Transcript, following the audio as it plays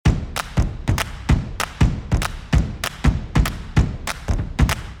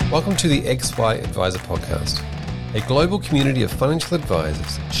Welcome to the XY Advisor Podcast, a global community of financial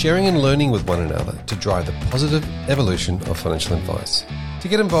advisors sharing and learning with one another to drive the positive evolution of financial advice. To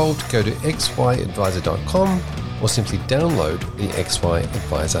get involved, go to xyadvisor.com or simply download the XY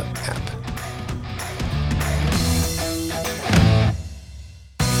Advisor app.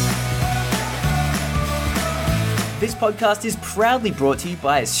 This podcast is proudly brought to you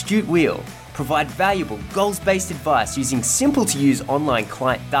by Astute Wheel. Provide valuable, goals-based advice using simple-to-use online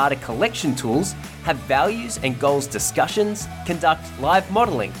client data collection tools, have values and goals discussions, conduct live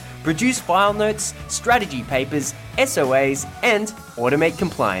modelling, produce file notes, strategy papers, SOAs, and automate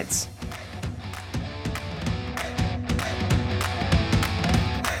compliance.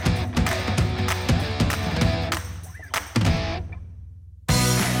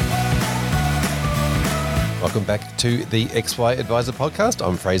 Welcome back to the XY Advisor Podcast.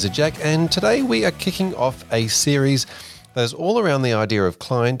 I'm Fraser Jack, and today we are kicking off a series that is all around the idea of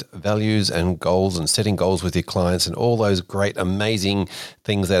client values and goals and setting goals with your clients and all those great, amazing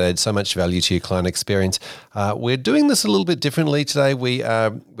things that add so much value to your client experience. We're doing this a little bit differently today.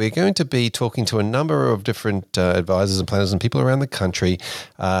 We're going to be talking to a number of different advisors and planners and people around the country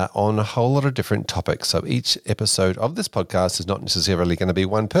on a whole lot of different topics. So each episode of this podcast is not necessarily going to be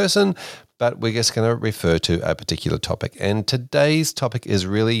one person, but we're just going to refer to a particular topic. And today's topic is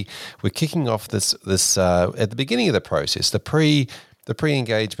really, we're kicking off this at the beginning of the process, the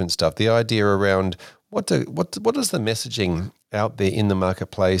pre-engagement stuff, the idea around what is the messaging out there in the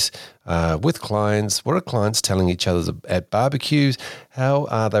marketplace with clients? What are clients telling each other at barbecues? How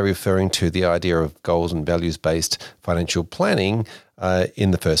are they referring to the idea of goals and values-based financial planning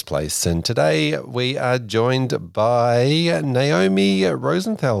in the first place? And today we are joined by Naomi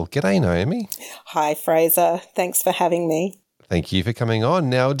Rosenthal. G'day, Naomi. Hi, Fraser. Thanks for having me. Thank you for coming on.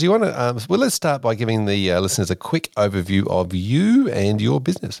 Now, do you want to, let's start by giving the listeners a quick overview of you and your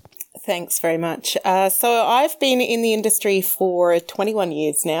business. Thanks very much. So I've been in the industry for 21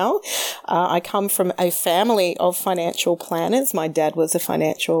 years now. I come from a family of financial planners. My dad was a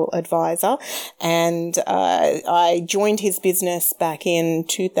financial advisor, and I joined his business back in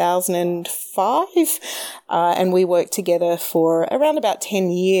 2005, and we worked together for around about 10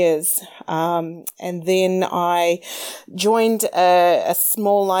 years. And then I joined a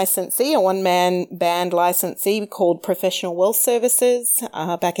small licensee, a one-man band licensee called Professional Wealth Services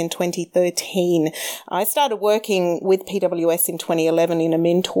back in 2013. I started working with PWS in 2011 in a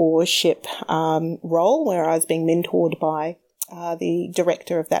mentorship role where I was being mentored by the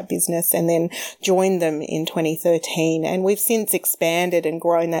director of that business, and then joined them in 2013. And we've since expanded and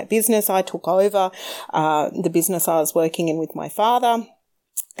grown that business. I took over the business I was working in with my father.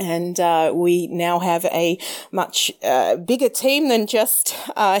 And we now have a much bigger team than just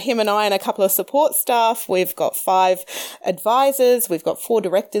him and I and a couple of support staff. We've got 5 advisors. We've got 4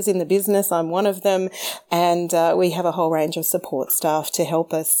 directors in the business. I'm one of them. And we have a whole range of support staff to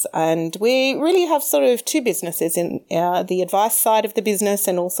help us. And we really have sort of 2 businesses in the advice side of the business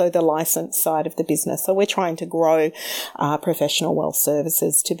and also the license side of the business. So we're trying to grow Professional Wealth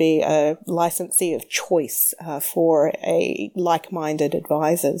Services to be a licensee of choice for a like-minded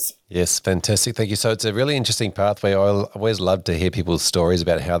advisor. Yes, fantastic. Thank you. So it's a really interesting pathway. I always love to hear people's stories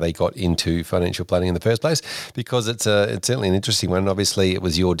about how they got into financial planning in the first place, because it's certainly an interesting one. Obviously, it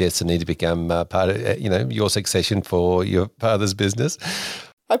was your destiny to become part of your succession for your father's business.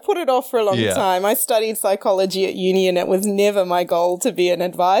 I put it off for a long time. I studied psychology at uni and it was never my goal to be an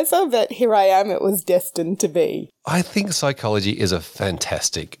advisor, but here I am. It was destined to be. I think psychology is a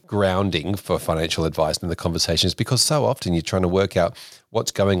fantastic grounding for financial advice and the conversations, because so often you're trying to work out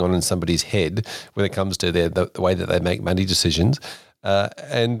what's going on in somebody's head when it comes to the way that they make money decisions.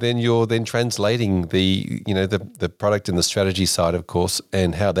 And then you're then translating the product and the strategy side, of course,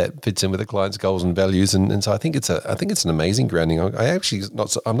 and how that fits in with the client's goals and values. And so I think it's an amazing grounding. I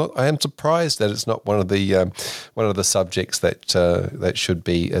am surprised that it's not one of the subjects that should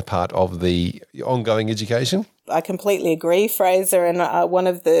be a part of the ongoing education. I completely agree, Fraser. And one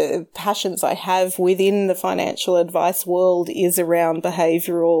of the passions I have within the financial advice world is around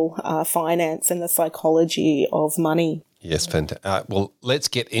behavioural finance and the psychology of money. Yes, fantastic. Well, let's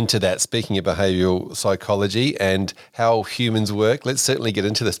get into that. Speaking of behavioural psychology and how humans work, let's certainly get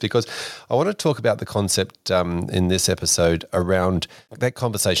into this, because I want to talk about the concept in this episode around that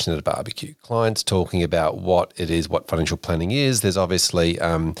conversation at a barbecue. Clients talking about what it is, what financial planning is. There's obviously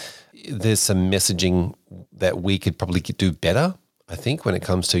there's some messaging that we could probably do better, I think, when it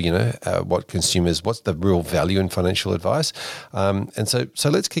comes to, what's the real value in financial advice. And so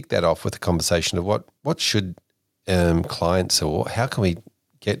let's kick that off with a conversation of what should clients, or how can we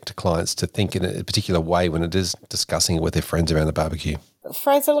get to clients to think in a particular way when it is discussing it with their friends around the barbecue?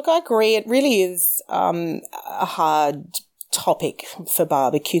 Fraser, look, I agree. It really is a hard topic for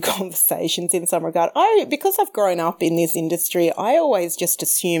barbecue conversations in some regard. Because I've grown up in this industry, I always just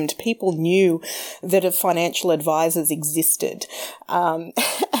assumed people knew that financial advisors existed.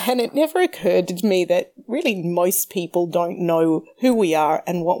 And it never occurred to me that really most people don't know who we are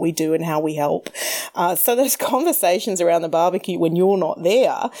and what we do and how we help. So those conversations around the barbecue when you're not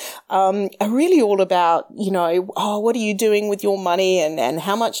there are really all about, what are you doing with your money and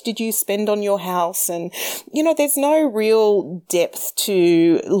how much did you spend on your house? And, there's no real depth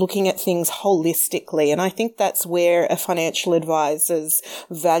to looking at things holistically. And I think that's where a financial advisor's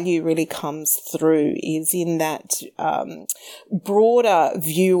value really comes through, is in that broader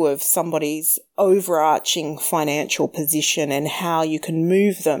view of somebody's overarching financial position and how you can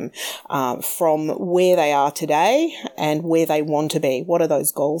move them from where they are today and where they want to be. What are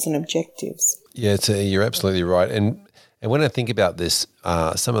those goals and objectives? Yeah, you're absolutely right. And when I think about this,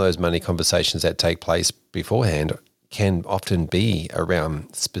 some of those money conversations that take place beforehand can often be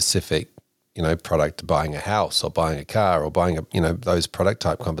around specific, product, buying a house or buying a car or buying those product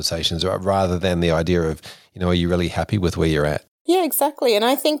type conversations, rather than the idea of, are you really happy with where you're at? Yeah, exactly. And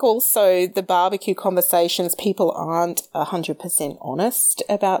I think also the barbecue conversations, people aren't 100% honest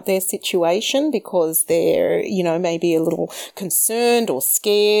about their situation because they're, maybe a little concerned or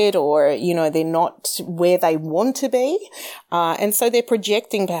scared or, they're not where they want to be. And so they're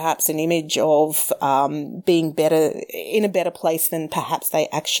projecting perhaps an image of being in a better place than perhaps they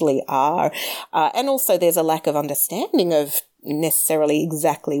actually are. And also there's a lack of understanding of necessarily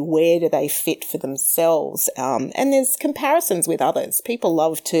exactly where do they fit for themselves. And there's comparisons with others. People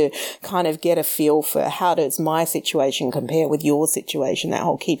love to kind of get a feel for how does my situation compare with your situation, that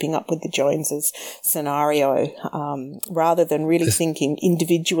whole keeping up with the Joneses scenario, rather than really thinking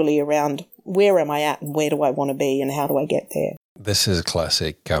individually around where am I at and where do I want to be and how do I get there. This is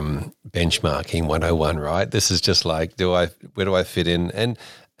classic benchmarking 101, right? This is just like, where do I fit in?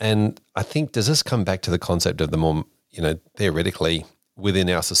 And I think, does this come back to the concept of the more, theoretically within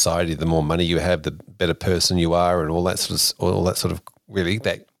our society, the more money you have, the better person you are, and all that sort of really,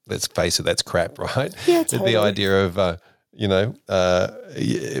 let's face it, that's crap, right? Yeah, totally. The idea of,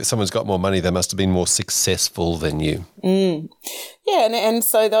 if someone's got more money, they must have been more successful than you. Yeah, and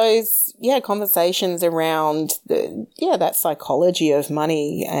so those conversations around that psychology of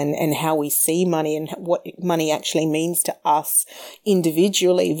money and how we see money and what money actually means to us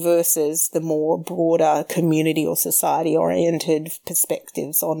individually versus the more broader community or society oriented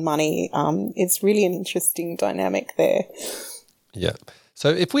perspectives on money. It's really an interesting dynamic there. Yeah. So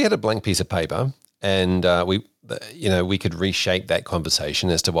if we had a blank piece of paper and we could reshape that conversation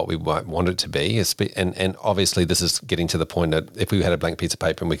as to what we might want it to be. And obviously this is getting to the point that if we had a blank piece of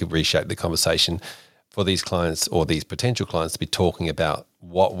paper and we could reshape the conversation for these clients or these potential clients to be talking about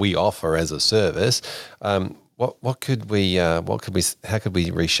what we offer as a service, how could we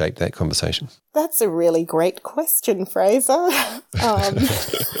reshape that conversation? That's a really great question, Fraser.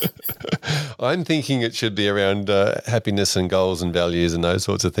 I'm thinking it should be around happiness and goals and values and those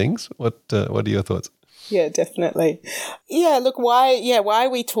sorts of things. What are your thoughts? Yeah, definitely. Yeah, look, why are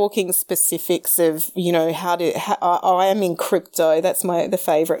we talking specifics of, I am in crypto. That's the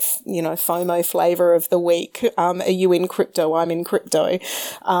favorite, FOMO flavor of the week. Are you in crypto? I'm in crypto.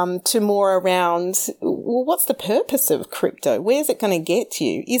 To more around, well, what's the purpose of crypto? Where's it going to get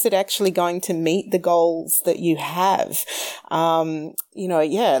you? Is it actually going to meet the goals that you have?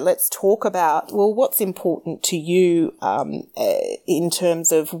 Let's talk about, well, what's important to you, in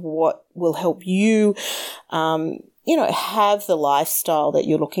terms of what will help you, have the lifestyle that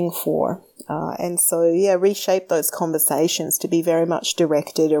you're looking for. And so, reshape those conversations to be very much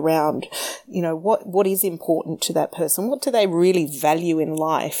directed around, what is important to that person? What do they really value in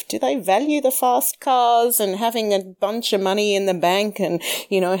life? Do they value the fast cars and having a bunch of money in the bank and,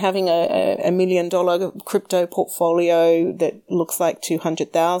 having a $1 million crypto portfolio that looks like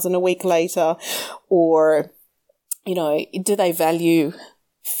 200,000 a week later? Or, do they value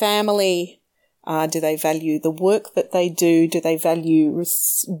family? Do they value the work that they do? Do they value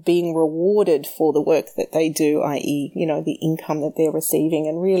being rewarded for the work that they do, i.e., the income that they're receiving?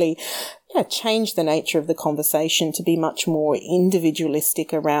 And really, change the nature of the conversation to be much more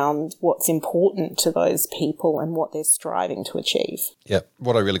individualistic around what's important to those people and what they're striving to achieve. Yeah.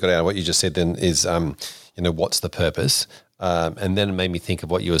 What I really got out of what you just said then is, what's the purpose? And then it made me think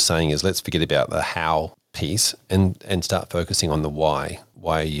of what you were saying is, let's forget about the how piece and start focusing on the why.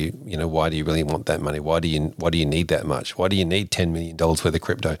 Why are you, why do you really want that money? Why do you need that much? Why do you need $10 million worth of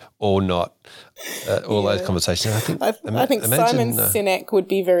crypto or not? All those conversations. I think Simon Sinek would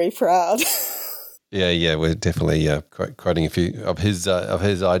be very proud. Yeah, we're definitely quoting a few of his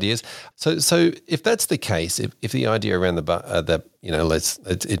ideas. So if that's the case, if the idea around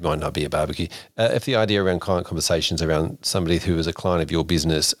it might not be a barbecue. If the idea around client conversations around somebody who is a client of your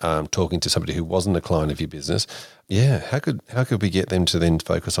business, talking to somebody who wasn't a client of your business, how could we get them to then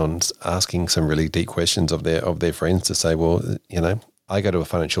focus on asking some really deep questions of their friends to say, well, I go to a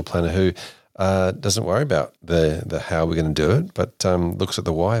financial planner who doesn't worry about the how we're going to do it, but looks at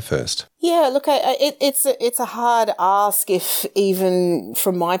the why first. Yeah, look, it's a hard ask if even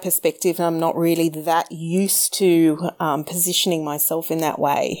from my perspective, I'm not really that used to positioning myself in that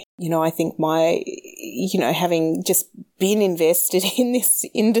way. I think having just been invested in this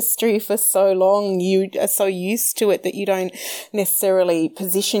industry for so long, you are so used to it that you don't necessarily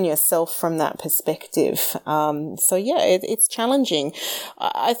position yourself from that perspective. It's challenging.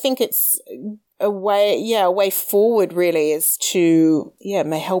 I think it's a way forward really is to,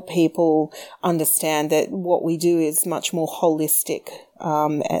 help people understand that what we do is much more holistic,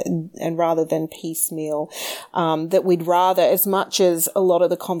 and rather than piecemeal, that we'd rather, as much as a lot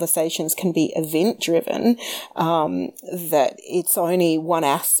of the conversations can be event driven, that it's only one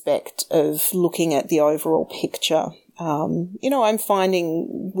aspect of looking at the overall picture. I'm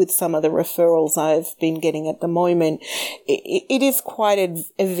finding with some of the referrals I've been getting at the moment, it is quite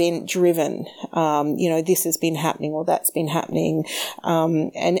event driven. This has been happening or that's been happening.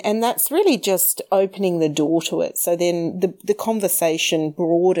 And that's really just opening the door to it. So then the conversation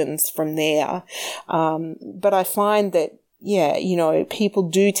broadens from there. But I find that people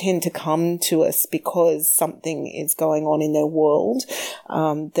do tend to come to us because something is going on in their world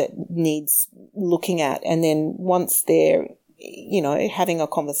that needs looking at. And then once they're, having a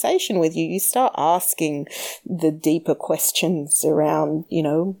conversation with you, you start asking the deeper questions around,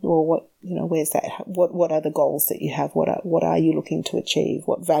 where's that? What are the goals that you have? What are you looking to achieve?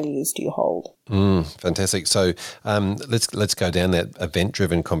 What values do you hold? Fantastic. So let's go down that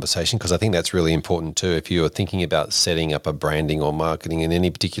event-driven conversation, because I think that's really important too. If you're thinking about setting up a branding or marketing in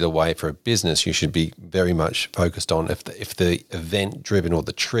any particular way for a business, you should be very much focused on if the event-driven or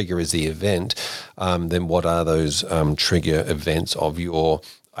the trigger is the event, then what are those trigger events of your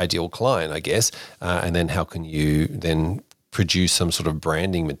ideal client, I guess, and then how can you then produce some sort of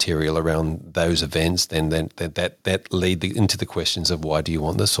branding material around those events, then that lead into the questions of why do you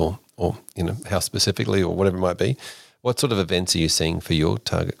want this, or how specifically, or whatever it might be. What sort of events are you seeing for your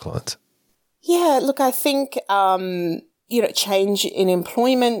target clients? Yeah, look, I think change in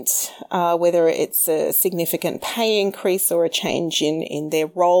employment, whether it's a significant pay increase or a change in their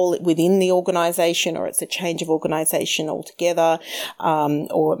role within the organisation, or it's a change of organisation altogether,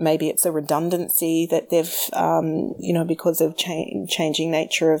 or maybe it's a redundancy that they've, because of changing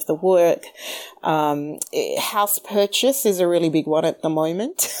nature of the work. House purchase is a really big one at the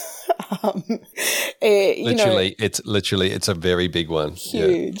moment. It's a very big one.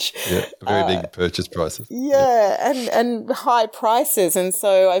 Huge. Yeah, very big purchase prices. And high prices. And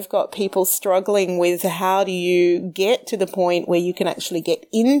so I've got people struggling with how do you get to the point where you can actually get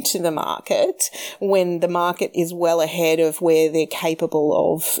into the market when the market is well ahead of where they're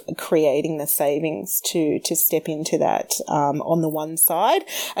capable of creating the savings to step into that, on the one side.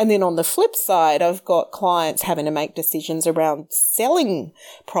 And then on the flip side, I've got clients having to make decisions around selling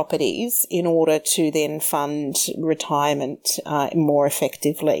properties in order to then fund retirement more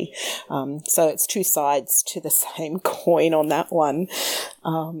effectively. So it's two sides to the same coin on that one.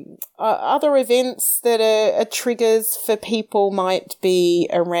 Other events that are triggers for people might be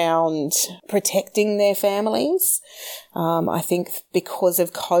around protecting their families. I think because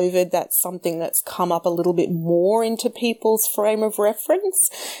of COVID, that's something that's come up a little bit more into people's frame of reference.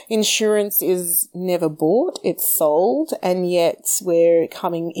 Insurance is never bought, it's sold, and yet we're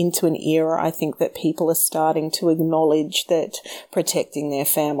coming into an era, I think, that people are starting to acknowledge that protecting their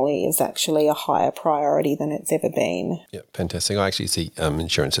family is actually a higher priority than it's ever been. Yeah, fantastic. I actually see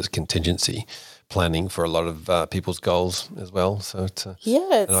insurance as contingency planning for a lot of people's goals as well. So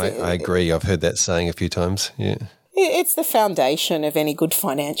I agree. I've heard that saying a few times. Yeah. It's the foundation of any good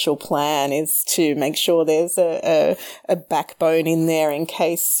financial plan, is to make sure there's a backbone in there in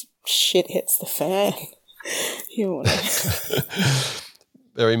case shit hits the fan. You want to.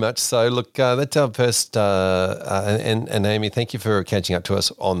 Very much so. Look, that's our first, and Amy, thank you for catching up to us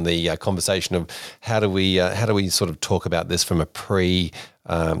on the conversation of how do we sort of talk about this from a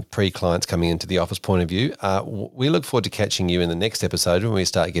pre-clients coming into the office point of view. We look forward to catching you in the next episode when we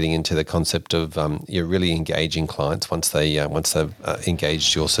start getting into the concept of you're really engaging clients once they've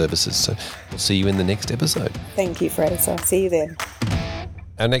engaged your services. So we'll see you in the next episode. Thank you, Fraser. See you then.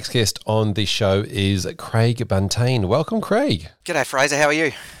 Our next guest on the show is Craig Buntain. Welcome, Craig. G'day, Fraser. How are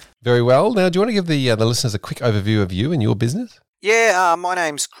you? Very well. Now, do you want to give the listeners a quick overview of you and your business? Yeah, my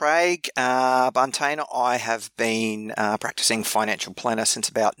name's Craig Buntain. I have been practicing financial planner since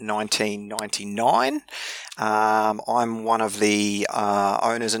about 1999. I'm one of the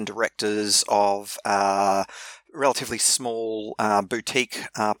owners and directors of a relatively small boutique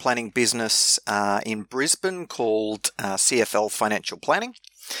planning business in Brisbane called CFL Financial Planning.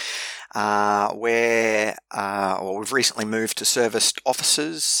 Where we've recently moved to serviced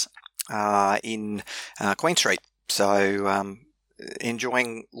offices in Queen Street. So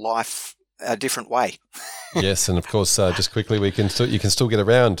enjoying life a different way. Yes, and of course, just quickly, you can still get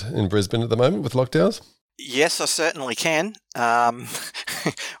around in Brisbane at the moment with lockdowns. Yes, I certainly can,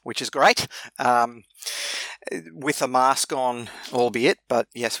 which is great. With a mask on, albeit, but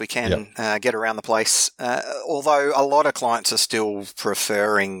yes, we can get around the place. Although a lot of clients are still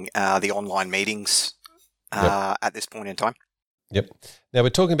preferring the online meetings at this point in time. Yep. Now we're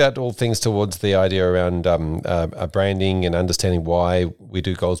talking about all things towards the idea around branding and understanding why we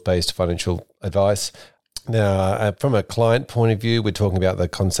do goals-based financial advice. Now, from a client point of view, we're talking about the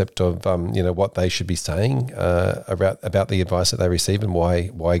concept of what they should be saying about the advice that they receive and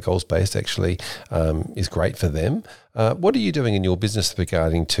why goals-based actually is great for them. What are you doing in your business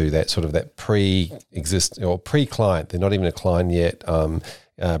regarding to that sort of that pre-exist or pre-client? They're not even a client yet.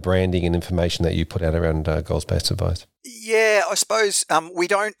 Branding and information that you put out around goals-based advice. Yeah, I suppose we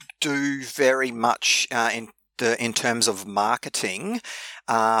don't do very much in terms of marketing,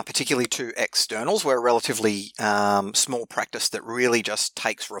 particularly to externals. We're a relatively small practice that really just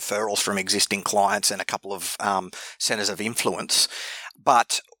takes referrals from existing clients and a couple of centres of influence.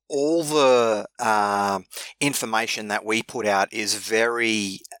 But all the information that we put out is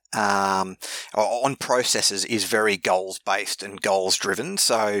very on processes is very goals based and goals driven.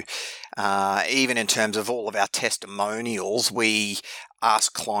 So even in terms of all of our testimonials, we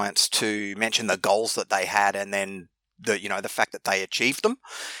ask clients to mention the goals that they had and then the fact that they achieved them.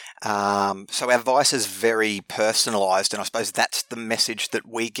 So our advice is very personalised, and I suppose that's the message that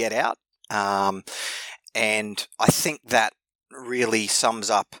we get out. And I think that really sums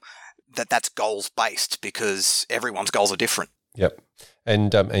up that's goals based because everyone's goals are different. Yep.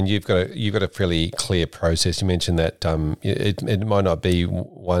 And you've got a fairly clear process. You mentioned that it might not be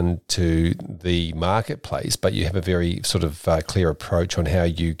one to the marketplace, but you have a very sort of clear approach on how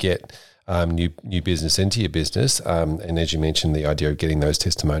you get new business into your business. And as you mentioned, the idea of getting those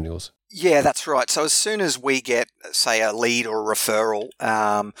testimonials. Yeah, that's right. So as soon as we get, say, a lead or a referral,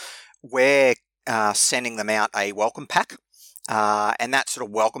 we're sending them out a welcome pack. And that sort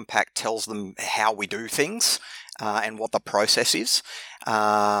of welcome pack tells them how we do things and what the process is.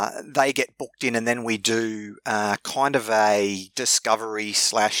 They get booked in, and then we do kind of a discovery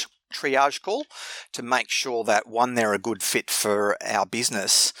 / triage call to make sure that one, they're a good fit for our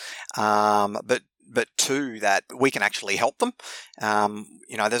business, but two, that we can actually help them.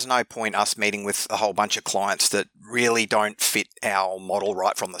 There's no point us meeting with a whole bunch of clients that really don't fit our model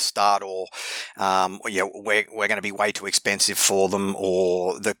right from the start, or we're going to be way too expensive for them,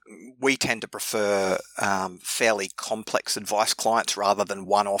 or we tend to prefer fairly complex advice clients rather than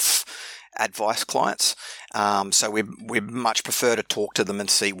one-off advice clients. So we much prefer to talk to them and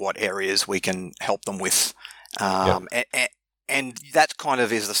see what areas we can help them with. And that kind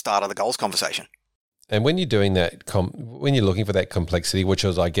of is the start of the goals conversation. And when you're doing that, when you're looking for that complexity, which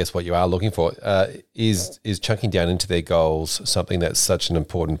is, I guess, what you are looking for, is chunking down into their goals something that's such an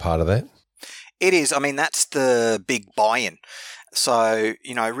important part of that? It is. I mean, that's the big buy-in. So,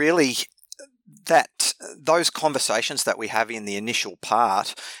 really that those conversations that we have in the initial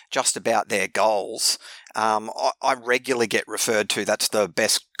part just about their goals, I regularly get referred to. That's the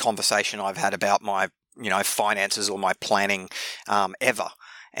best conversation I've had about my, finances or my planning ever.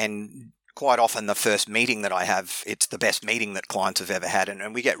 And quite often the first meeting that I have, it's the best meeting that clients have ever had.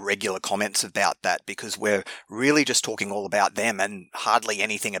 And we get regular comments about that because we're really just talking all about them and hardly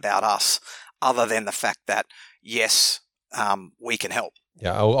anything about us other than the fact that, yes, we can help.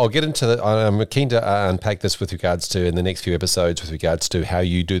 Yeah, I'll get into that. I'm keen to unpack this with regards to in the next few episodes with regards to how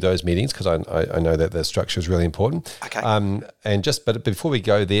you do those meetings, because I know that the structure is really important. Okay. But before we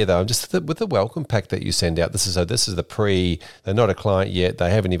go there though, just with the welcome pack that you send out, this is the pre. They're not a client yet.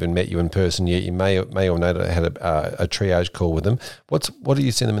 They haven't even met you in person yet. You may or not have had a triage call with them. What do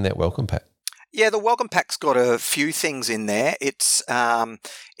you send them in that welcome pack? Yeah, the welcome pack's got a few things in there. It's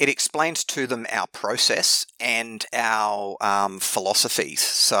it explains to them our process and our philosophies.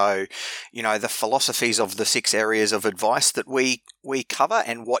 So, the philosophies of the 6 areas of advice that we cover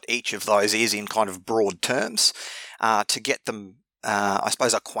and what each of those is in kind of broad terms, to get them I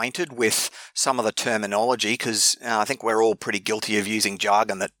suppose, acquainted with some of the terminology, because I think we're all pretty guilty of using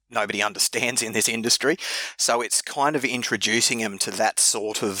jargon that nobody understands in this industry. So it's kind of introducing them to that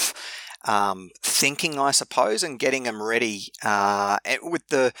sort of thinking, I suppose, and getting them ready. With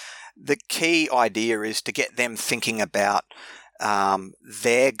the key idea is to get them thinking about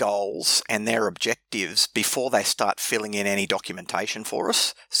their goals and their objectives before they start filling in any documentation for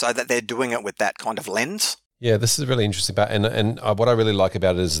us, so that they're doing it with that kind of lens. Yeah, this is really interesting. And what I really like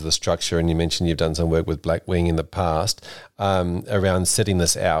about it is the structure. And you mentioned you've done some work with Blackwing in the past around setting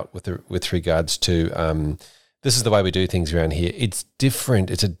this out with regards to this is the way we do things around here. It's different.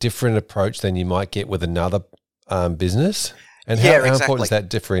 It's a different approach than you might get with another business. And how important is that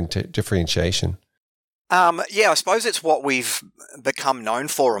differentiation? I suppose it's what we've become known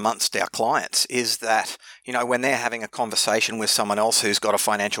for amongst our clients, is that, when they're having a conversation with someone else who's got a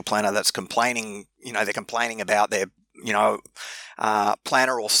financial planner that's complaining, they're complaining about their,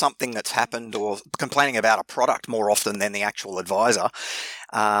 planner or something that's happened, or complaining about a product more often than the actual advisor.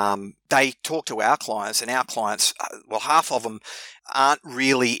 They talk to our clients, and our clients, half of them aren't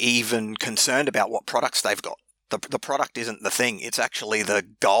really even concerned about what products they've got. The product isn't the thing. It's actually the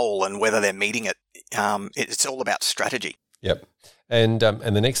goal and whether they're meeting it. It's all about strategy. Yep. And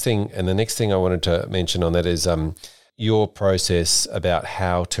the next thing I wanted to mention on that is your process about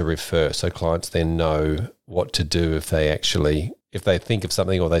how to refer, so clients then know what to do if they think of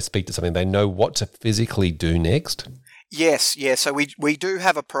something or they speak to something, they know what to physically do next. Yes, yeah. So we do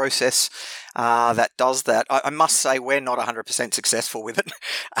have a process that does that. I must say we're not 100% successful with it,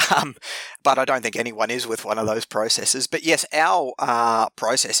 but I don't think anyone is with one of those processes. But yes, our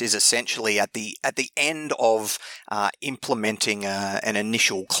process is essentially at the end of implementing an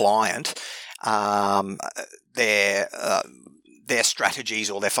initial client, their strategies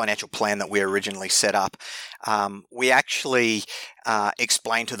or their financial plan that we originally set up. We actually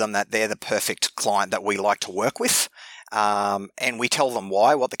explain to them that they're the perfect client that we like to work with. And we tell them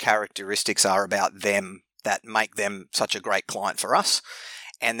why, what the characteristics are about them that make them such a great client for us.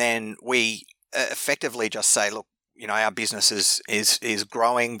 And then we effectively just say, look, our business is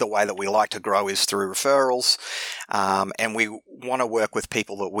growing. The way that we like to grow is through referrals. And we want to work with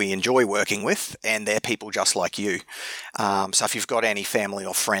people that we enjoy working with, and they're people just like you. So if you've got any family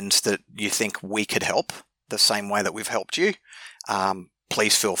or friends that you think we could help the same way that we've helped you,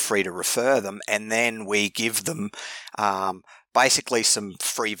 please feel free to refer them. And then we give them basically some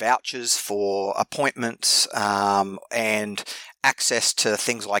free vouchers for appointments and access to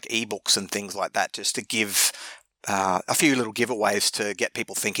things like ebooks and things like that, just to give a few little giveaways to get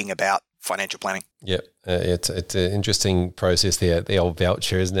people thinking about financial planning. Yep, it's an interesting process there. The old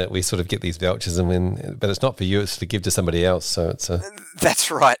voucher, isn't it? We sort of get these vouchers, but it's not for you; it's to give to somebody else. So it's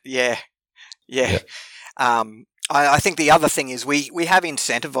That's right. Yeah. I think the other thing is we have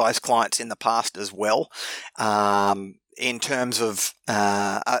incentivized clients in the past as well, in terms of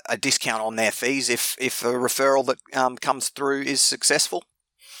a discount on their fees if a referral that comes through is successful.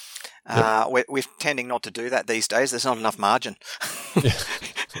 Yep. We're tending not to do that these days. There's not enough margin.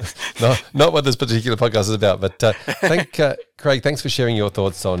 Not what this particular podcast is about. But Craig, thanks for sharing your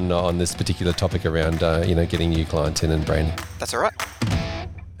thoughts on this particular topic around getting new clients in and branding. That's all right.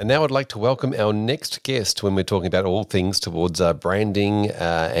 And now I'd like to welcome our next guest when we're talking about all things towards branding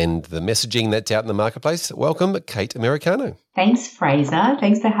and the messaging that's out in the marketplace. Welcome, Kate Americano. Thanks, Fraser.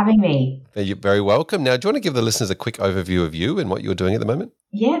 Thanks for having me. You're very welcome. Now, do you want to give the listeners a quick overview of you and what you're doing at the moment?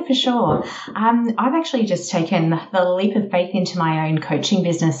 Yeah, for sure. I've actually just taken the leap of faith into my own coaching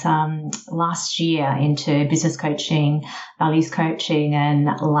business last year, into business coaching, values coaching, and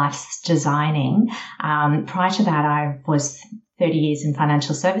life designing. Prior to that, I was 30 years in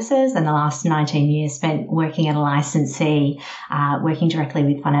financial services, and the last 19 years spent working at a licensee, working directly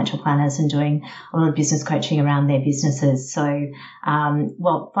with financial planners and doing a lot of business coaching around their businesses. So,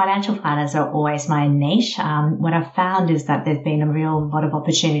 financial planners are always my niche. What I've found is that there's been a real lot of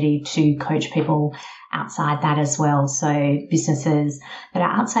opportunity to coach people outside that as well. So businesses that are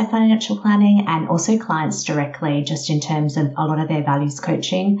outside financial planning, and also clients directly, just in terms of a lot of their values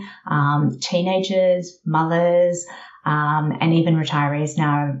coaching, teenagers, mothers, and even retirees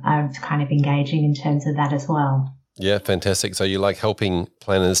now are kind of engaging in terms of that as well. Yeah, fantastic. So you like helping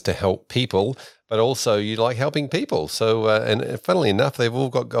planners to help people, but also you like helping people. So, and funnily enough, they've all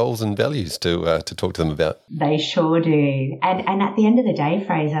got goals and values to talk to them about. They sure do. And at the end of the day,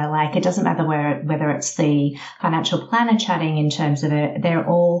 Fraser, like, it doesn't matter whether it's the financial planner chatting in terms of it, they're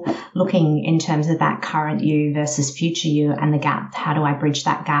all looking in terms of that current you versus future you and the gap. How do I bridge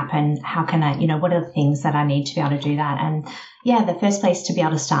that gap, and how can I, what are the things that I need to be able to do that? And yeah, the first place to be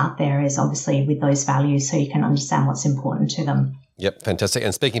able to start there is obviously with those values, so you can understand what's important to them. Yep, fantastic.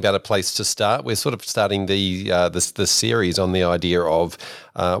 And speaking about a place to start, we're sort of starting the series on the idea of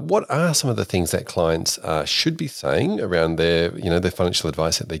what are some of the things that clients should be saying around their financial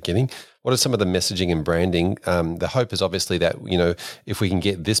advice that they're getting. What are some of the messaging and branding? The hope is obviously that if we can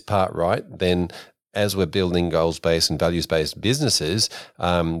get this part right, then as we're building goals-based and values-based businesses,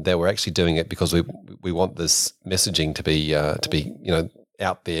 that we're actually doing it because we want this messaging to be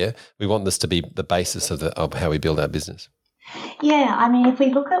out there. We want this to be the basis of how we build our business. Yeah, I mean, if we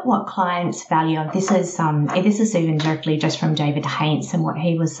look at what clients value, this is even directly just from David Haines and what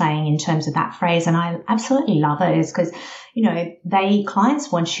he was saying in terms of that phrase, and I absolutely love it, is because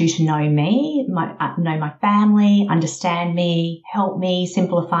clients want you to know me, know my family, understand me, help me,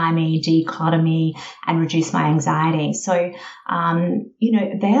 simplify me, declutter me, and reduce my anxiety. So,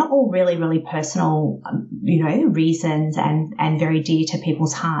 they're all really, really personal, reasons and very dear to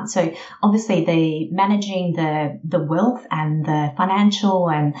people's hearts. So obviously the managing the wealth and the financial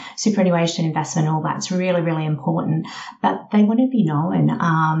and superannuation investment, all that's really, really important, but they want to be known.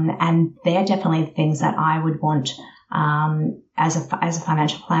 And they're definitely the things that I would want as a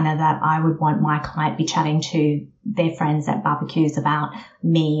financial planner, that I would want my client be chatting to their friends at barbecues about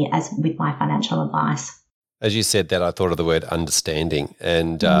me as with my financial advice. As you said that, I thought of the word understanding,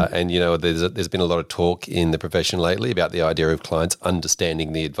 and there's been a lot of talk in the profession lately about the idea of clients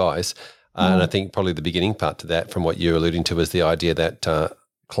understanding the advice, and I think probably the beginning part to that, from what you're alluding to, is the idea that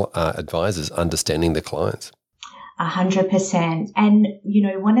advisors understanding the clients. 100%. And,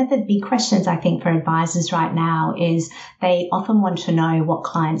 one of the big questions I think for advisors right now is they often want to know what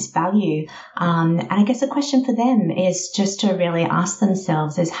clients value. And I guess the question for them is just to really ask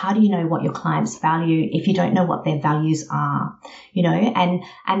themselves is, how do you know what your clients value if you don't know what their values are?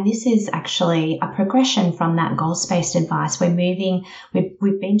 And this is actually a progression from that goals-based advice. We've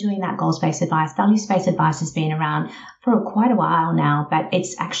been doing that goals-based advice. Values-based advice has been around for quite a while now, but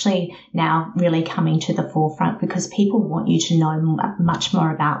it's actually now really coming to the forefront because people want you to know much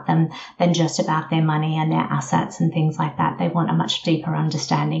more about them than just about their money and their assets and things like that. They want a much deeper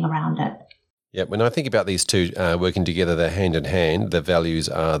understanding around it. Yeah, when I think about these two working together, they're hand in hand. The values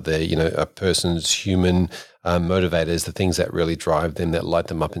are a person's human motivators, the things that really drive them, that light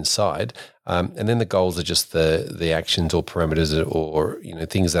them up inside. And then the goals are just the actions or parameters or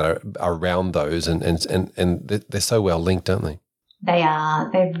things that are around those, and they're so well linked, aren't they? They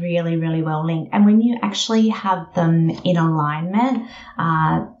are. They're really, really well linked. And when you actually have them in alignment,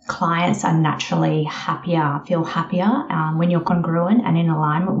 clients are naturally feel happier when you're congruent and in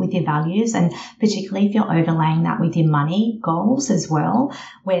alignment with your values, and particularly if you're overlaying that with your money goals as well.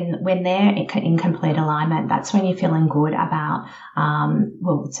 When they're in complete alignment, that's when you're feeling good about,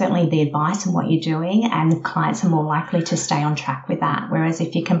 certainly the advice and what you're doing, and clients are more likely to stay on track with that. Whereas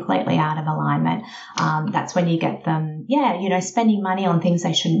if you're completely out of alignment, that's when you get them, spending money on things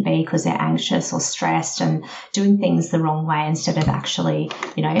they shouldn't be because they're anxious or stressed and doing things the wrong way instead of actually,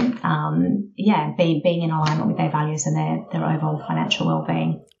 being in alignment with their values and their overall financial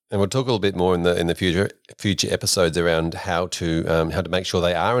well-being. And we'll talk a little bit more in the future episodes around how to make sure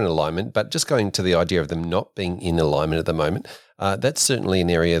they are in alignment. But just going to the idea of them not being in alignment at the moment, that's certainly an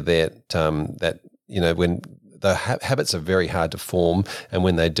area that when the habits are very hard to form, and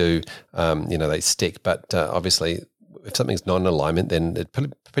when they do, they stick. But obviously, if something's not in alignment, then it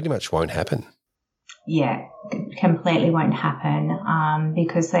pretty much won't happen. Yeah, completely won't happen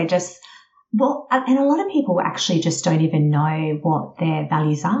because they just, and a lot of people actually just don't even know what their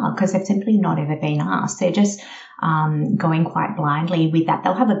values are because they've simply not ever been asked. They're just going quite blindly with that.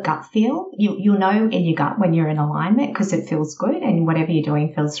 They'll have a gut feel. You'll know in your gut when you're in alignment because it feels good and whatever you're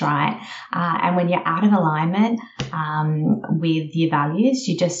doing feels right. And when you're out of alignment with your values,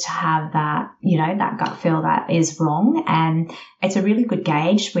 you just have that, that gut feel that is wrong. And it's a really good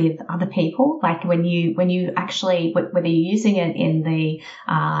gauge with other people. Like when you actually, whether you're using it in the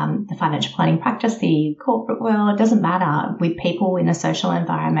financial planning practice, the corporate world, it doesn't matter, with people in a social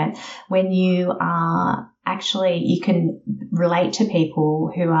environment, when you are actually, you can relate to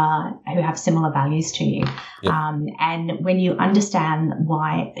people who have similar values to you. Yep. And when you understand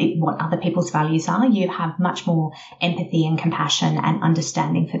what other people's values are, you have much more empathy and compassion and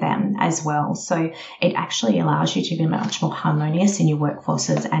understanding for them as well. So it actually allows you to be much more harmonious in your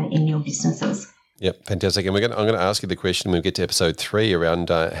workforces and in your businesses. Yep, fantastic. And I'm going to ask you the question when we get to episode 3 around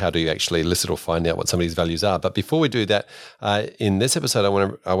how do you actually elicit or find out what somebody's values are. But before we do that, in this episode, I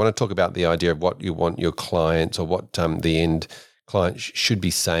want to talk about the idea of what you want your clients, or what the end client should be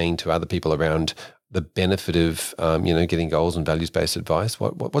saying to other people around the benefit of getting goals and values-based advice.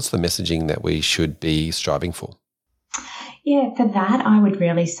 What's the messaging that we should be striving for? Yeah, for that, I would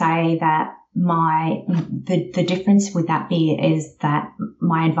really say that the difference with that is that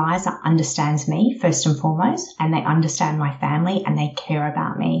my advisor understands me first and foremost, and they understand my family and they care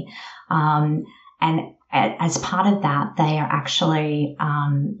about me. And as part of that, they are actually,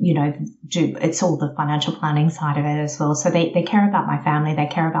 it's all the financial planning side of it as well. So they care about my family, they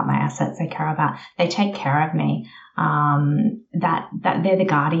care about my assets, they take care of me. That they're the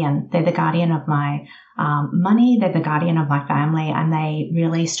guardian. They're the guardian of my money. They're the guardian of my family, and they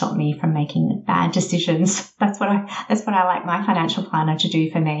really stop me from making bad decisions. That's what I like my financial planner to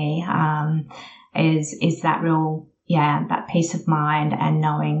do for me. Is that real, that peace of mind, and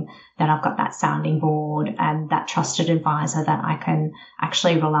knowing that I've got that sounding board and that trusted advisor that I can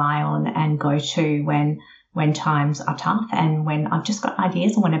actually rely on and go to when times are tough and when I've just got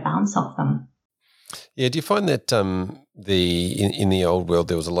ideas I want to bounce off them. Yeah, do you find that in the old world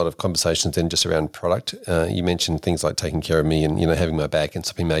there was a lot of conversations then just around product? You mentioned things like taking care of me and having my back and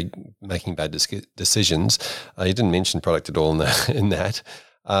something making bad decisions. You didn't mention product at all in that.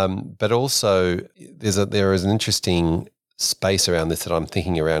 But also there is an interesting space around this that I'm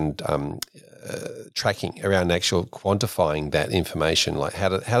thinking around tracking, around actual quantifying that information. Like how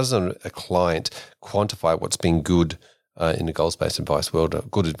does a client quantify what's been good in the goals-based advice world,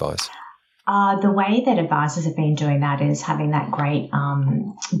 good advice? The way that advisors have been doing that is having that great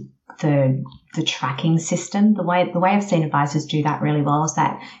the tracking system. The way I've seen advisors do that really well is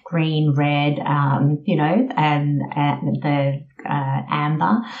that green, red, and the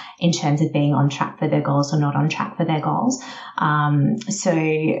amber in terms of being on track for their goals or not on track for their goals. And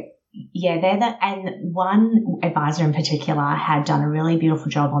one advisor in particular had done a really beautiful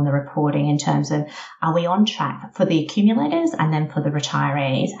job on the reporting in terms of, are we on track for the accumulators and then for the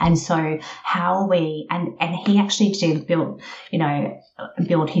retirees? And so how are we, and he actually did build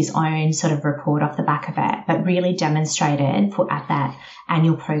his own sort of report off the back of it, but really demonstrated at that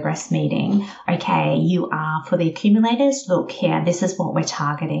annual progress meeting, okay, you are for the accumulators, look here, this is what we're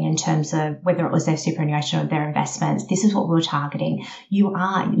targeting in terms of whether it was their superannuation or their investments, this is what we're targeting. You're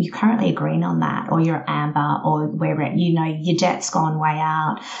currently agreeing on that, or you're amber, or where your debt's gone way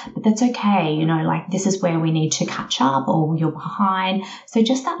out, but that's okay, this is where we need to catch up, or you're behind. So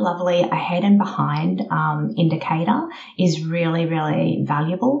just that lovely ahead and behind indicator is really, really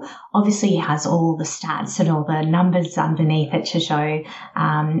valuable. Obviously, it has all the stats and all the numbers underneath it to show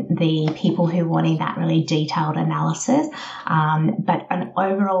the people who are wanting that really detailed analysis, but an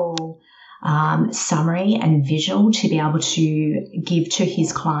overall summary and visual to be able to give to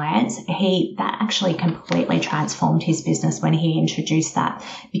his clients. That actually completely transformed his business when he introduced that,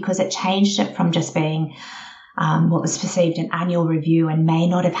 because it changed it from just being what was perceived an annual review and may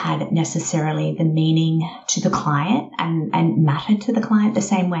not have had necessarily the meaning to the client and mattered to the client the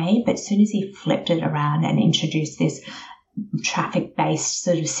same way. But as soon as he flipped it around and introduced this traffic-based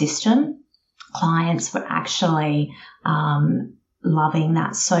sort of system, clients were actually loving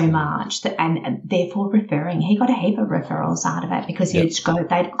that so much and therefore referring. He got a heap of referrals out of it because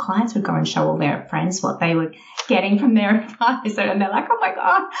clients would go and show all their friends what they were getting from their advisor, and they're like, oh my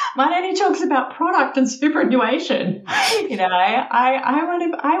God, my nanny talks about product and superannuation. I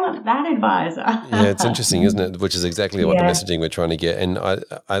want that advisor. Yeah, it's interesting, isn't it? Which is exactly what the messaging we're trying to get. And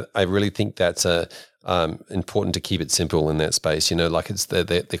I really think that's important to keep it simple in that space. It's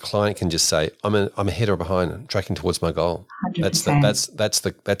the client can just say, I'm ahead or behind, I'm tracking towards my goal. 100%.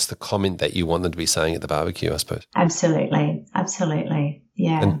 That's the comment that you want them to be saying at the barbecue, I suppose. Absolutely.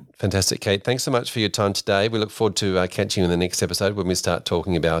 Yeah. And fantastic, Kate. Thanks so much for your time today. We look forward to catching you in the next episode when we start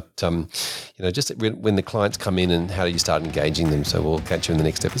talking about, just when the clients come in and how do you start engaging them. So we'll catch you in the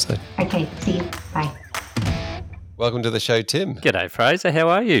next episode. Okay. See you. Bye. Welcome to the show, Tim. G'day, Fraser. How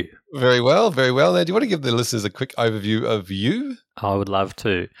are you? Very well, very well. Now, do you want to give the listeners a quick overview of you? I would love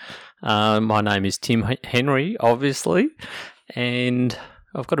to. My name is Tim Henry, obviously, and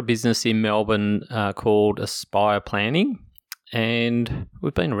I've got a business in Melbourne called Aspire Planning, and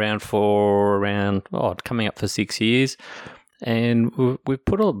we've been around for coming up for 6 years, and we've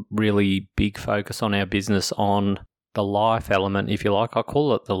put a really big focus on our business on the life element, if you like. I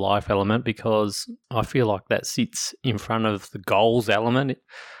call it the life element because I feel like that sits in front of the goals element,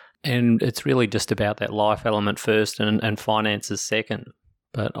 and it's really just about that life element first and finances second,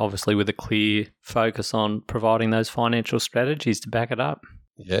 but obviously with a clear focus on providing those financial strategies to back it up.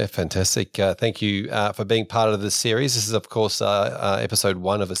 Yeah, fantastic. Thank you for being part of this series. This is, of course, episode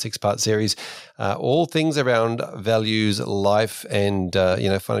 1 of a 6-part series. All things around values, life, and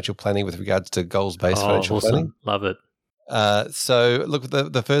financial planning with regards to goals-based financial planning. Love it. So, look,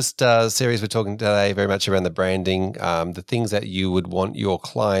 the first series we're talking today very much around the branding, the things that you would want your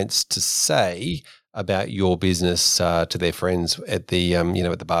clients to say about your business to their friends at the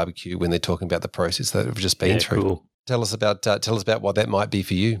at the barbecue when they're talking about the process that they've just been through. Cool. Tell us about what that might be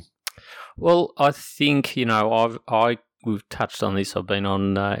for you. Well, I think we've touched on this. I've been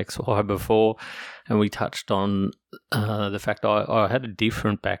on XY before, and we touched on the fact I had a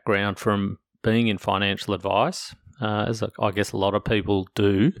different background from being in financial advice, as I guess a lot of people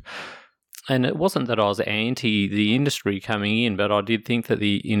do. And it wasn't that I was anti the industry coming in, but I did think that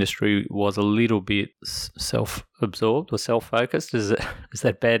the industry was a little bit self-absorbed or self-focused. Is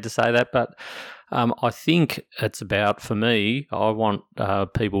that bad to say that? But I think it's about, for me, I want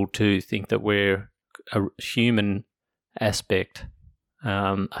people to think that we're a human aspect,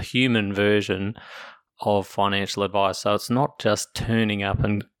 a human version of financial advice. So it's not just turning up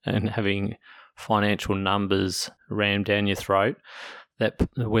and having financial numbers rammed down your throat. That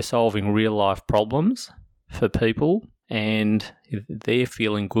we're solving real life problems for people, and they're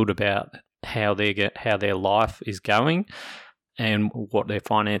feeling good about how their life is going and what their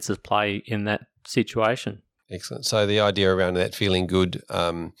finances play in that situation. Excellent. So the idea around that feeling good,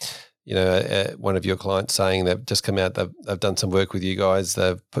 one of your clients saying they've just come out, they've done some work with you guys,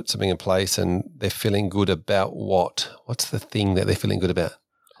 they've put something in place, and they're feeling good about what? What's the thing that they're feeling good about?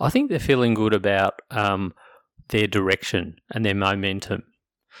 I think they're feeling good about their direction and their momentum.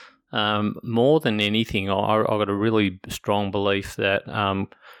 More than anything, I've got a really strong belief that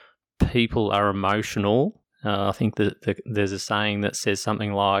people are emotional. I think that there's a saying that says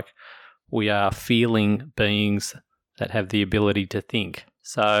something like, we are feeling beings that have the ability to think.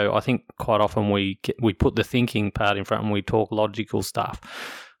 So I think quite often we put the thinking part in front and we talk logical stuff.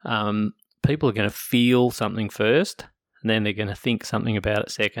 People are going to feel something first, and then they're going to think something about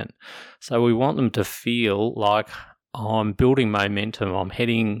it second. So we want them to feel like, I'm building momentum, I'm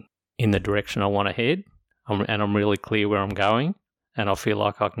heading in the direction I want to head, and I'm really clear where I'm going, and I feel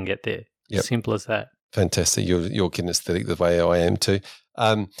like I can get there. Yep. Simple as that. Fantastic. You're kinesthetic the way I am too.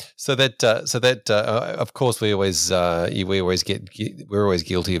 So that of course we're always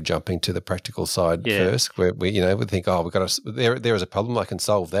guilty of jumping to the practical side first. Where we think, there is a problem, I can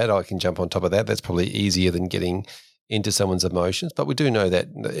solve that, I can jump on top of that. That's probably easier than getting into someone's emotions. But we do know that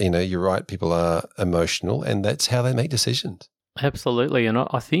you're right. People are emotional, and that's how they make decisions. Absolutely, and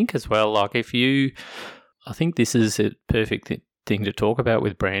I think as well, I think this is a perfect thing to talk about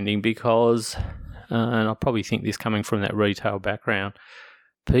with branding, because, and I probably think this coming from that retail background,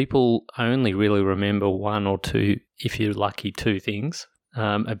 people only really remember one or two, if you're lucky, two things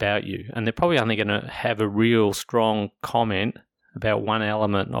about you, and they're probably only going to have a real strong comment about one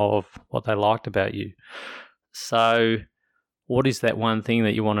element of what they liked about you. So what is that one thing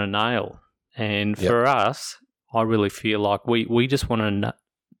that you want to nail? And for us, I really feel like we just want to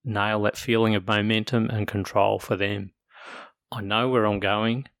nail that feeling of momentum and control for them. I know where I'm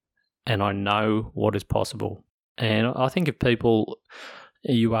going, and I know what is possible. And I think if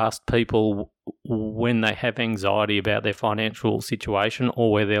you ask people when they have anxiety about their financial situation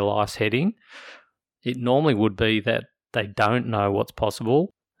or where their life's heading, it normally would be that they don't know what's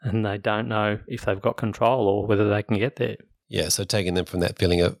possible, and they don't know if they've got control or whether they can get there. Yeah, so taking them from that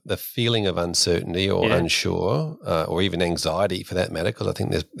feeling of uncertainty or unsure, or even anxiety for that matter, because I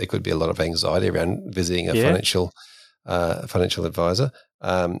think there could be a lot of anxiety around visiting a financial advisor,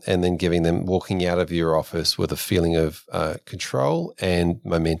 and then walking out of your office with a feeling of control and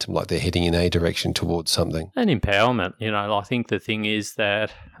momentum, like they're heading in a direction towards something. And empowerment. I think the thing is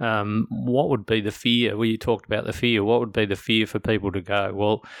that what would be the fear? Well, you talked about the fear. What would be the fear for people to go?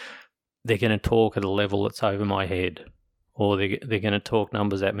 Well, they're going to talk at a level that's over my head, or they're going to talk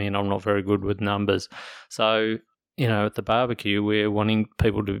numbers at me, and I'm not very good with numbers. So, at the barbecue, we're wanting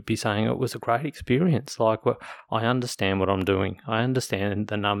people to be saying it was a great experience. Like, well, I understand what I'm doing. I understand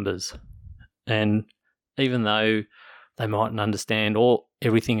the numbers. And even though they mightn't understand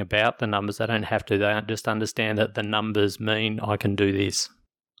everything about the numbers, they don't have to. They just understand that the numbers mean I can do this.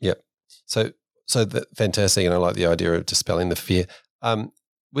 Yep. So fantastic. And I like the idea of dispelling the fear.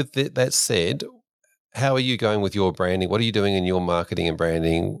 With that said, how are you going with your branding? What are you doing in your marketing and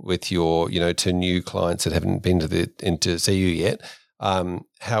branding with your, to new clients that haven't been to see you yet?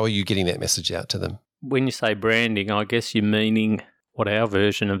 How are you getting that message out to them? When you say branding, I guess you're meaning what our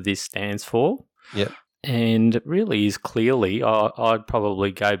version of this stands for. Yep. And it really is clearly, I'd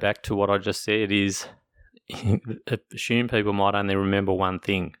probably go back to what I just said, is assume people might only remember one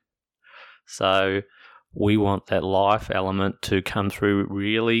thing. So we want that life element to come through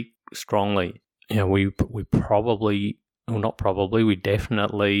really strongly. We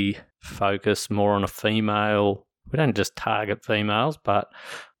definitely focus more on a female. We don't just target females, but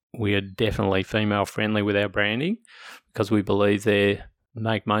we are definitely female friendly with our branding, because we believe they're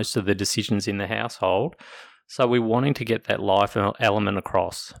make most of the decisions in the household. So we're wanting to get that life element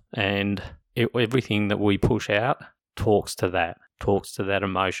across, and everything that we push out talks to that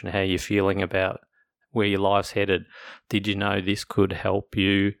emotion, how you're feeling about where your life's headed. Did you know this could help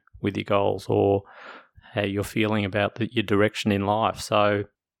you with your goals, or how you're feeling about your direction in life? So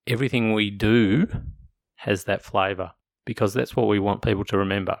everything we do has that flavour, because that's what we want people to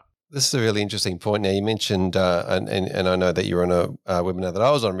remember. This is a really interesting point. Now, you mentioned, and I know that you were on a webinar that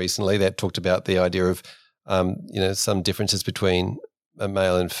I was on recently that talked about the idea of, some differences between a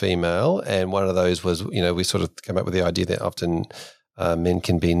male and female. And one of those was, we sort of came up with the idea that often men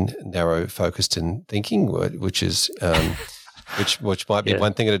can be narrow focused in thinking, which is, which might be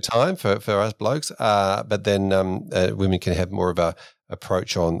one thing at a time for us blokes. But then women can have more of a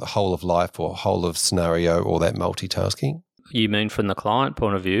approach on the whole of life or whole of scenario, or that multitasking. You mean from the client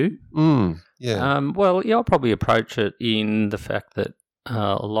point of view? Yeah. I'll probably approach it in the fact that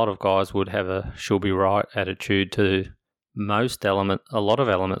a lot of guys would have a she'll be right attitude to a lot of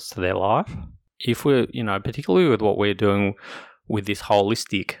elements to their life. If we're, particularly with what we're doing with this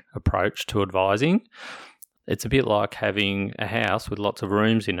holistic approach to advising, it's a bit like having a house with lots of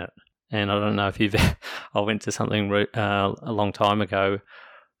rooms in it. And I don't know if I went to something a long time ago.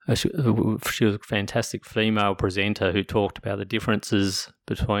 She was a fantastic female presenter who talked about the differences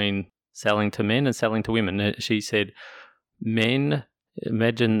between selling to men and selling to women. She said,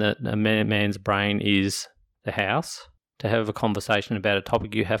 imagine that a man's brain is the house. To have a conversation about a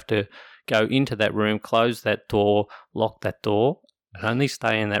topic, you have to go into that room, close that door, lock that door, and only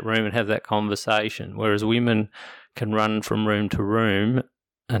stay in that room and have that conversation. Whereas women can run from room to room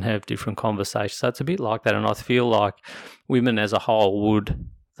and have different conversations. So it's a bit like that. And I feel like women as a whole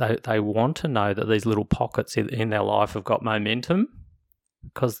they want to know that these little pockets in their life have got momentum,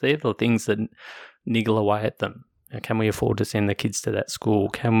 because they're the things that niggle away at them. Can we afford to send the kids to that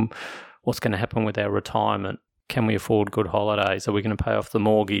school? What's going to happen with our retirement? Can we afford good holidays? Are we going to pay off the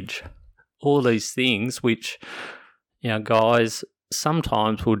mortgage? All these things which, guys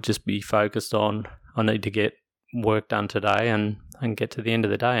sometimes would just be focused on, I need to get work done today and get to the end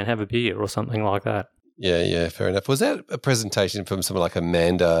of the day and have a beer or something like that. Yeah, fair enough. Was that a presentation from someone like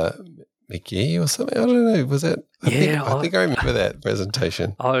Amanda McGee or something? I don't know. Was that? I think I remember that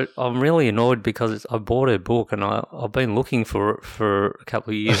presentation. I'm really annoyed because I bought her book and I've been looking for it for a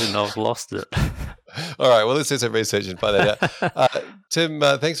couple of years and I've lost it. All right, well, let's do some research and find that out. Tim,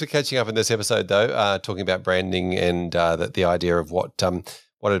 thanks for catching up in this episode, though, talking about branding and the idea of what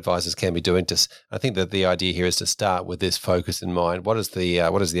advisors can be doing. I think that the idea here is to start with this focus in mind. What is the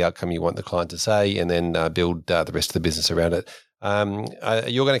outcome you want the client to say, and then build the rest of the business around it.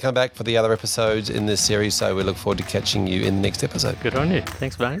 You're going to come back for the other episodes in this series, so we look forward to catching you in the next episode. Good on you.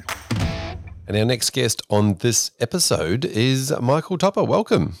 Thanks, mate. And our next guest on this episode is Michael Topper.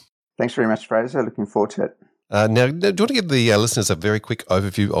 Welcome. Thanks very much, Fraser. Looking forward to it. Now, do you want to give the listeners a very quick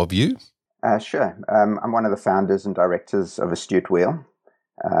overview of you? Sure. I'm one of the founders and directors of Astute Wheel,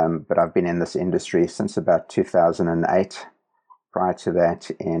 but I've been in this industry since about 2008. Prior to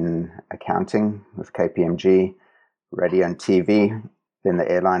that, in accounting with KPMG, radio and TV, then the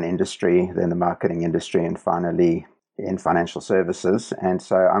airline industry, then the marketing industry, and finally in financial services. And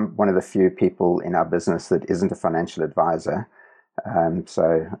so I'm one of the few people in our business that isn't a financial advisor.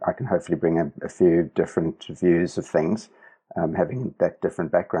 So I can hopefully bring a few different views of things, having that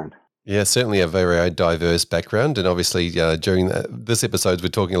different background. Yeah, certainly a very diverse background. And obviously during this episode, we're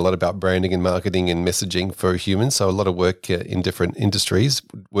talking a lot about branding and marketing and messaging for humans. So a lot of work in different industries,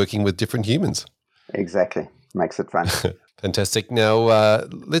 working with different humans. Exactly. Makes it fun. Fantastic. Now,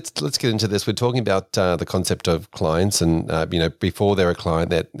 let's get into this. We're talking about the concept of clients, and before they're a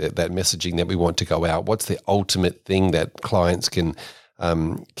client, that messaging that we want to go out. What's the ultimate thing that clients can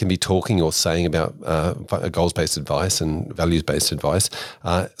be talking or saying about goals-based advice and values-based advice?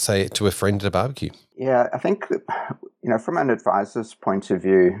 Say it to a friend at a barbecue. Yeah, I think from an advisor's point of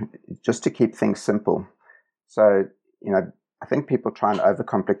view, just to keep things simple. So I think people try and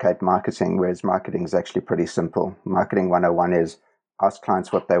overcomplicate marketing, whereas marketing is actually pretty simple. Marketing 101 is ask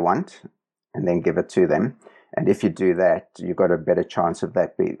clients what they want and then give it to them. And if you do that, you've got a better chance of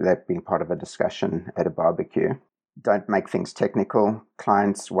that being part of a discussion at a barbecue. Don't make things technical.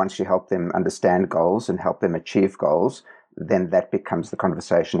 Clients, once you help them understand goals and help them achieve goals, then that becomes the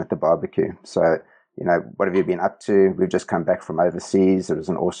conversation at the barbecue. So, what have you been up to? We've just come back from overseas. It was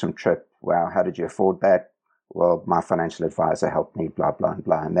an awesome trip. Wow, how did you afford that? Well, my financial advisor helped me, blah, blah,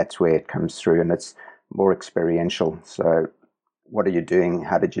 blah. And that's where it comes through, and it's more experiential. So what are you doing?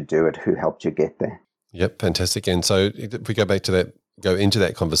 How did you do it? Who helped you get there? Yep, fantastic. And so if we go into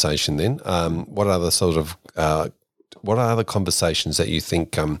that conversation then, what other sort of what are the conversations that you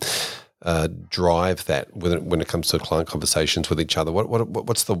think drive that when it comes to client conversations with each other?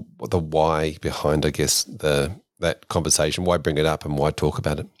 What's the why behind, I guess, that conversation? Why bring it up and why talk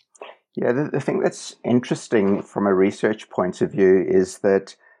about it? Yeah, the thing that's interesting from a research point of view is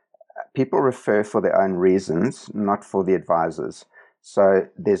that people refer for their own reasons, not for the advisors. So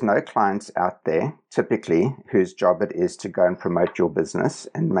there's no clients out there, typically, whose job it is to go and promote your business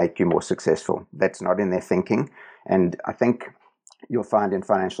and make you more successful. That's not in their thinking. And I think you'll find in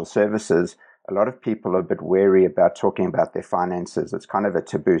financial services, a lot of people are a bit wary about talking about their finances. It's kind of a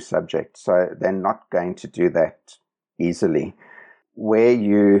taboo subject. So they're not going to do that easily. Where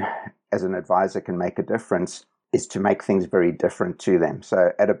you, as an advisor, can make a difference is to make things very different to them.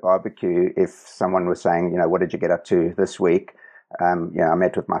 So at a barbecue, if someone was saying, what did you get up to this week? I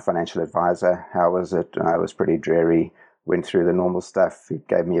met with my financial advisor. How was it? It was pretty dreary. Went through the normal stuff. He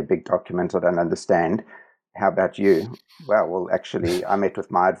gave me a big document I don't understand. How about you? Well, actually, I met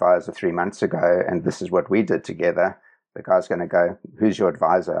with my advisor 3 months ago, and this is what we did together. The guy's going to go, who's your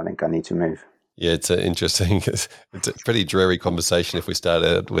advisor? I think I need to move. Yeah, it's interesting. It's a pretty dreary conversation if we start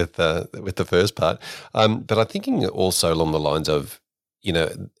out with the first part. But I'm thinking also along the lines of,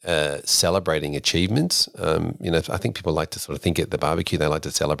 celebrating achievements. I think people like to sort of think at the barbecue, they like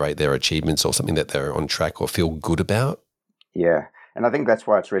to celebrate their achievements or something that they're on track or feel good about. Yeah. And I think that's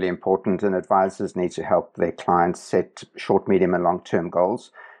why it's really important, and advisors need to help their clients set short, medium, and long-term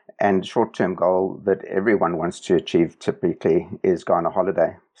goals. And short-term goal that everyone wants to achieve typically is go on a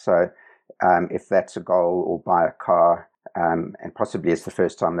holiday. So if that's a goal, or buy a car, and possibly it's the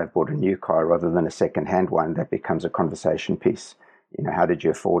first time they've bought a new car rather than a second-hand one, that becomes a conversation piece. How did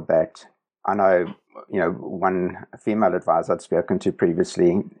you afford that? I know, one female advisor I'd spoken to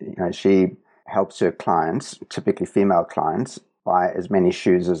previously, she helps her clients, typically female clients, buy as many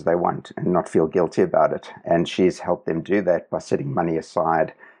shoes as they want and not feel guilty about it. And she's helped them do that by setting money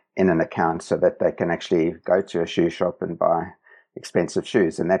aside in an account so that they can actually go to a shoe shop and buy expensive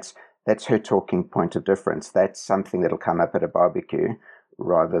shoes. And that's her talking point of difference. That's something that'll come up at a barbecue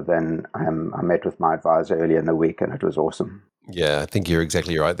rather than I met with my advisor earlier in the week and it was awesome. Yeah, I think you're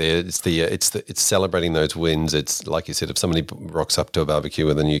exactly right there. It's celebrating those wins. It's like you said, if somebody rocks up to a barbecue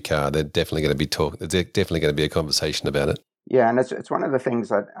with a new car, they're definitely going to be There's definitely going to be a conversation about it. Yeah, and it's one of the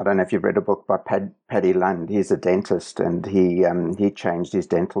things, I don't know if you've read a book by Paddy Lund. He's a dentist, and he changed his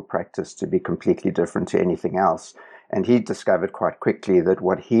dental practice to be completely different to anything else. And he discovered quite quickly that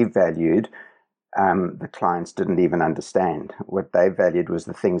what he valued, the clients didn't even understand. What they valued was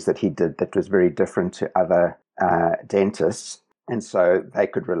the things that he did that was very different to other dentists. And so they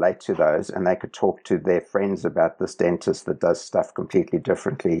could relate to those, and they could talk to their friends about this dentist that does stuff completely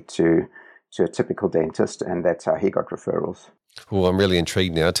differently to a typical dentist, and that's how he got referrals. Well, I'm really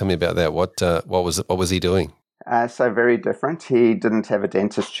intrigued now. Tell me about that. What was he doing? So very different. He didn't have a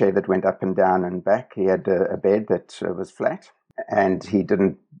dentist chair that went up and down and back. He had a bed that was flat, and he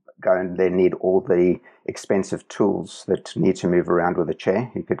didn't go and then need all the expensive tools that need to move around with a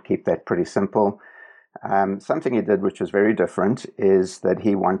chair. He could keep that pretty simple. Something he did, which was very different, is that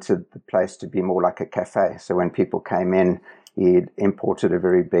he wanted the place to be more like a cafe. So when people came in, he imported a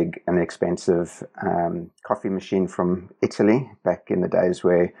very big and expensive coffee machine from Italy back in the days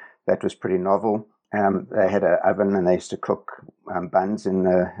where that was pretty novel. They had an oven, and they used to cook buns in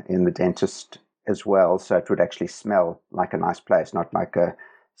the dentist as well, so it would actually smell like a nice place, not like a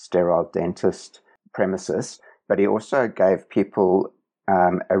sterile dentist premises. But he also gave people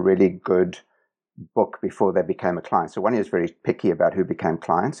a really good book before they became a client. So one, he was very picky about who became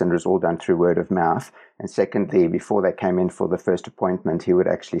clients, and it was all done through word of mouth. And secondly, before they came in for the first appointment, he would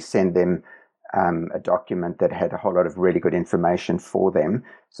actually send them a document that had a whole lot of really good information for them,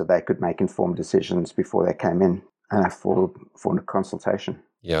 so they could make informed decisions before they came in for a consultation.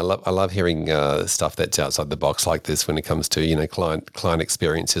 Yeah, I love hearing stuff that's outside the box like this when it comes to client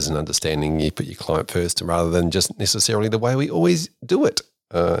experiences and understanding. You put your client first rather than just necessarily the way we always do it.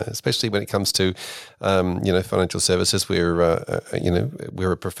 Especially when it comes to, financial services, we're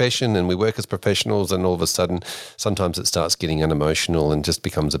a profession and we work as professionals, and all of a sudden, sometimes it starts getting unemotional and just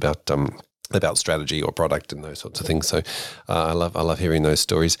becomes about strategy or product and those sorts of things. So I love hearing those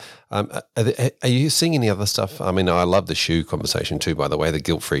stories. Are you seeing any other stuff? I mean, I love the shoe conversation too, by the way, the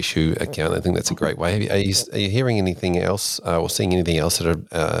guilt-free shoe account. I think that's a great way. Are you hearing anything else or seeing anything else that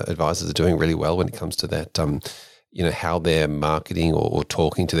advisors are doing really well when it comes to that? How they're marketing or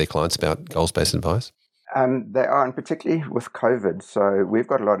talking to their clients about goals-based advice? They are, and particularly with COVID. So we've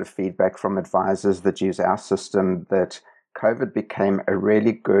got a lot of feedback from advisors that use our system that COVID became a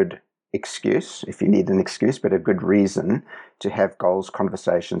really good excuse, if you need an excuse, but a good reason to have goals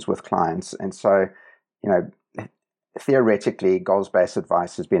conversations with clients. And so, theoretically, goals-based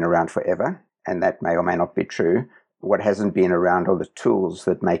advice has been around forever, and that may or may not be true. What hasn't been around are the tools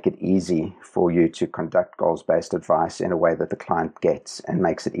that make it easy for you to conduct goals-based advice in a way that the client gets and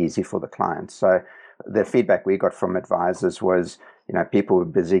makes it easy for the client. So the feedback we got from advisors was, people were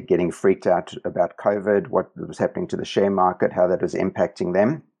busy getting freaked out about COVID, what was happening to the share market, how that was impacting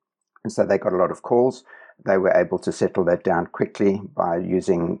them. And so they got a lot of calls. They were able to settle that down quickly by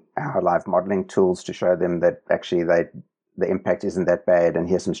using our live modeling tools to show them that actually the impact isn't that bad, and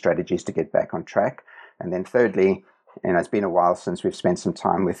here's some strategies to get back on track. And then thirdly, it's been a while since we've spent some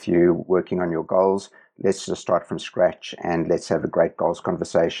time with you working on your goals. Let's just start from scratch and let's have a great goals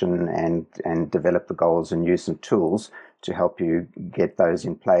conversation and develop the goals and use some tools to help you get those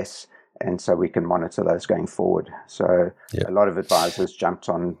in place. And so we can monitor those going forward. So A lot of advisors jumped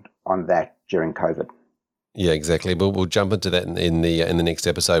on that during COVID. Yeah, exactly. We'll jump into that in the next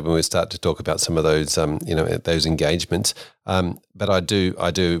episode when we start to talk about some of those those engagements. But I do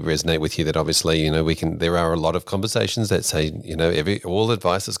resonate with you that obviously there are a lot of conversations that say all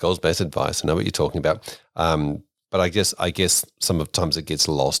advice is goals-based advice. I know what you're talking about. But I guess sometimes it gets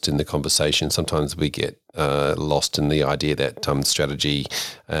lost in the conversation. Sometimes we get lost in the idea that strategy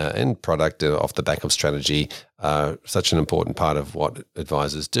and product off the back of strategy are such an important part of what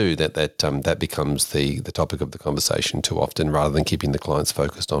advisors do that becomes the topic of the conversation too often, rather than keeping the clients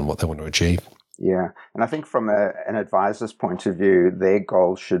focused on what they want to achieve. Yeah, and I think from an advisor's point of view, their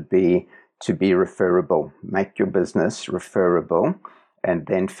goal should be to be referable. Make your business referable, and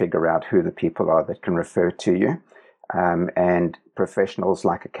then figure out who the people are that can refer to you. And professionals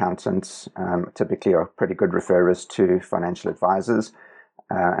like accountants typically are pretty good referrers to financial advisors.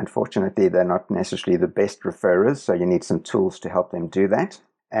 Unfortunately, they're not necessarily the best referrers, so you need some tools to help them do that.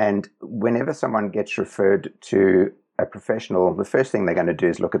 And whenever someone gets referred to a professional, the first thing they're going to do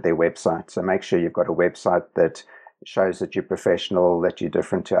is look at their website. So make sure you've got a website that shows that you're professional, that you're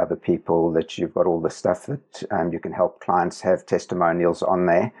different to other people, that you've got all the stuff that you can help clients have testimonials on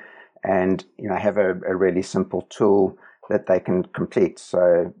there. And have a really simple tool that they can complete.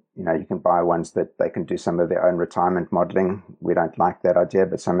 So you can buy ones that they can do some of their own retirement modeling. We don't like that idea,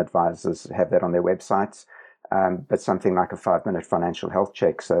 but some advisors have that on their websites. But something like a 5-minute financial health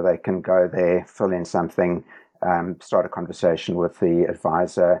check, so they can go there, fill in something, start a conversation with the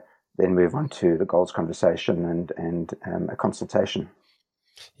advisor, then move on to the goals conversation and a consultation.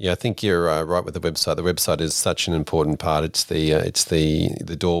 Yeah, I think you're right with the website. The website is such an important part. It's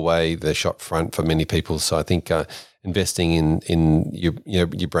the doorway, the shop front for many people. So I think investing in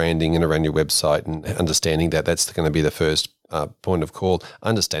your branding and around your website and understanding that's going to be the first point of call.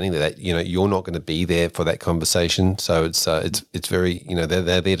 Understanding that you're not going to be there for that conversation. So it's very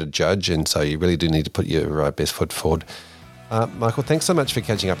they're there to judge, and so you really do need to put your best foot forward. Michael, thanks so much for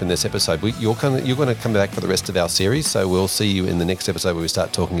catching up in this episode. You're going to come back for the rest of our series, so we'll see you in the next episode where we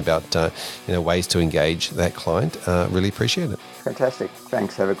start talking about ways to engage that client. Really appreciate it. Fantastic.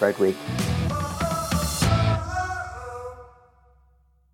 Thanks. Have a great week.